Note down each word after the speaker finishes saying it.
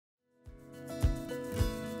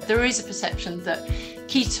There is a perception that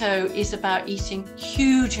keto is about eating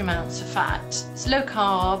huge amounts of fat. It's low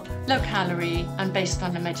carb, low calorie, and based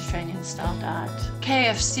on a Mediterranean style diet.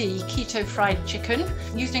 KFC, keto fried chicken,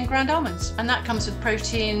 using ground almonds. And that comes with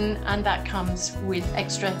protein, and that comes with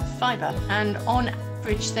extra fiber. And on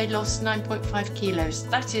average, they lost 9.5 kilos.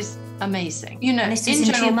 That is amazing. You know, and this is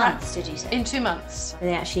in 2 months, did you say? In 2 months.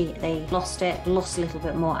 They lost a little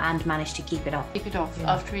bit more and managed to keep it off. Keep it off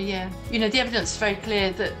after a year. You know, the evidence is very clear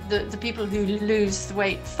that the people who lose the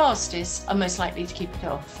weight fastest are most likely to keep it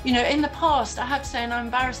off. You know, in the past, I have to say, and I'm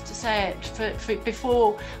embarrassed to say it,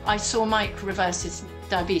 before I saw Mike reverse his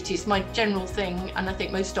diabetes, my general thing, and I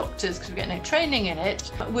think most doctors, because we get no training in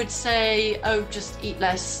it, would say, oh, just eat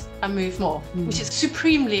less and move more, which is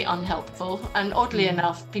supremely unhelpful. And oddly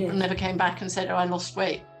enough, people never came back and said, oh, I lost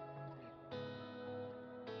weight.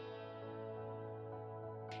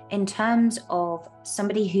 In terms of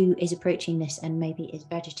somebody who is approaching this and maybe is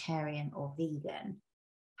vegetarian or vegan,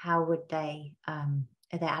 how would they, are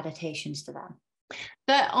there adaptations to them?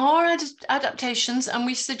 There are adaptations, and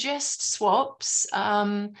we suggest swaps,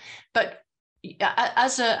 but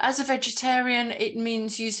as a vegetarian, it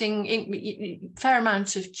means using a fair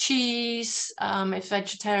amount of cheese. If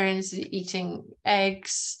vegetarians are eating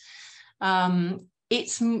eggs, and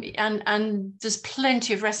there's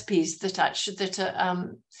plenty of recipes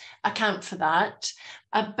that account for that,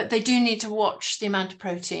 but they do need to watch the amount of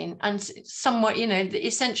protein, and somewhat, you know,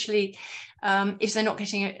 essentially, if they're not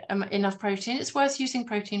getting enough protein, it's worth using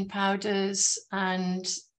protein powders, and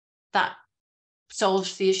that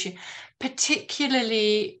solves the issue,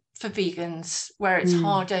 particularly for vegans, where it's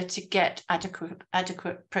harder to get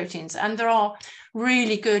adequate proteins. And there are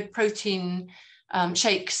really good protein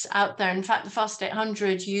shakes out there. In fact, the Fast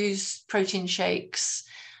 800 use protein shakes.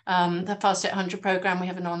 The Fast 800 program, we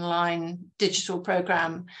have an online digital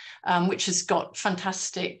program, which has got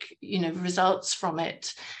fantastic, you know, results from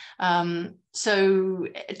it. So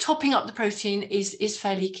topping up the protein is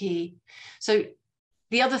fairly key. So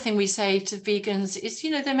the other thing we say to vegans is,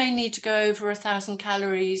 you know, they may need to go over 1,000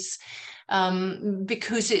 calories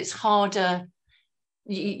because it's harder.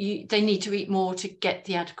 They need to eat more to get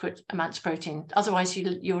the adequate amounts of protein. Otherwise,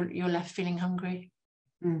 you're left feeling hungry.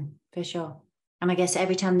 For sure. And I guess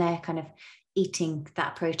every time they're kind of eating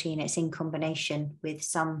that protein, it's in combination with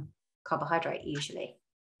some carbohydrate usually.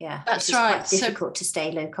 Yeah, that's right. Quite difficult to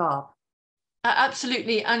stay low carb.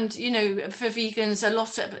 Absolutely. And, you know, for vegans,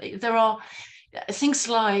 there are things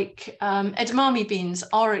like edamame beans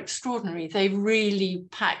are extraordinary. They really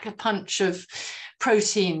pack a punch of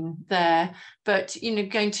protein there. But, you know,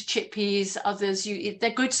 going to chickpeas, others, they're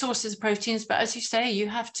good sources of proteins. But as you say, you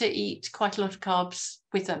have to eat quite a lot of carbs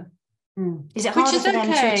with them. Is it harder for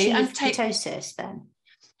them to achieve ketosis then?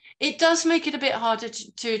 It does make it a bit harder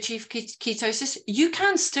to achieve ketosis. You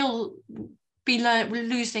can still be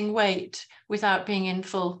losing weight without being in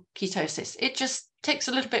full ketosis. It just takes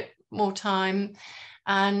a little bit more time.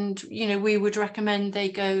 And, you know, we would recommend they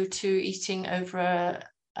go to eating over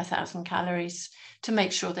 1,000 calories to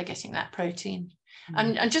make sure they're getting that protein.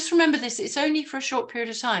 And just remember this, it's only for a short period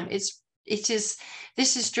of time. This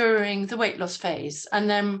is during the weight loss phase. And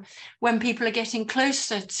then when people are getting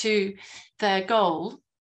closer to their goal,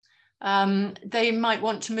 they might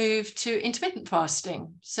want to move to intermittent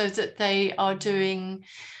fasting so that they are doing,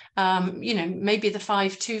 you know, maybe the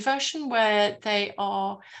 5-2 version where they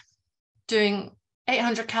are doing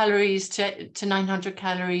 800 calories to 900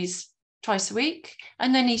 calories twice a week,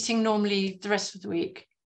 and then eating normally the rest of the week.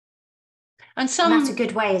 And that's a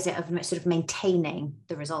good way, is it, of sort of maintaining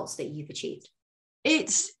the results that you've achieved?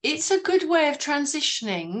 It's a good way of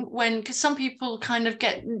transitioning because some people kind of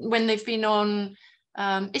get, when they've been on,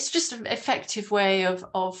 it's just an effective way of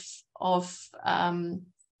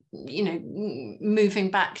you know,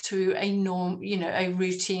 moving back to a norm, you know, a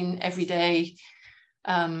routine everyday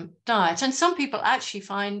diet. And some people actually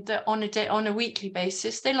find that on a weekly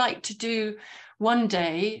basis, they like to do one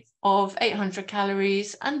day of 800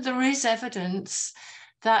 calories, and there is evidence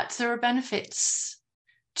that there are benefits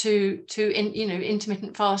to you know,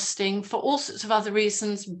 intermittent fasting for all sorts of other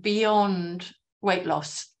reasons beyond weight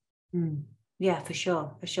loss. Yeah, for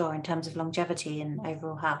sure, in terms of longevity and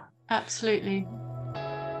overall health. Absolutely.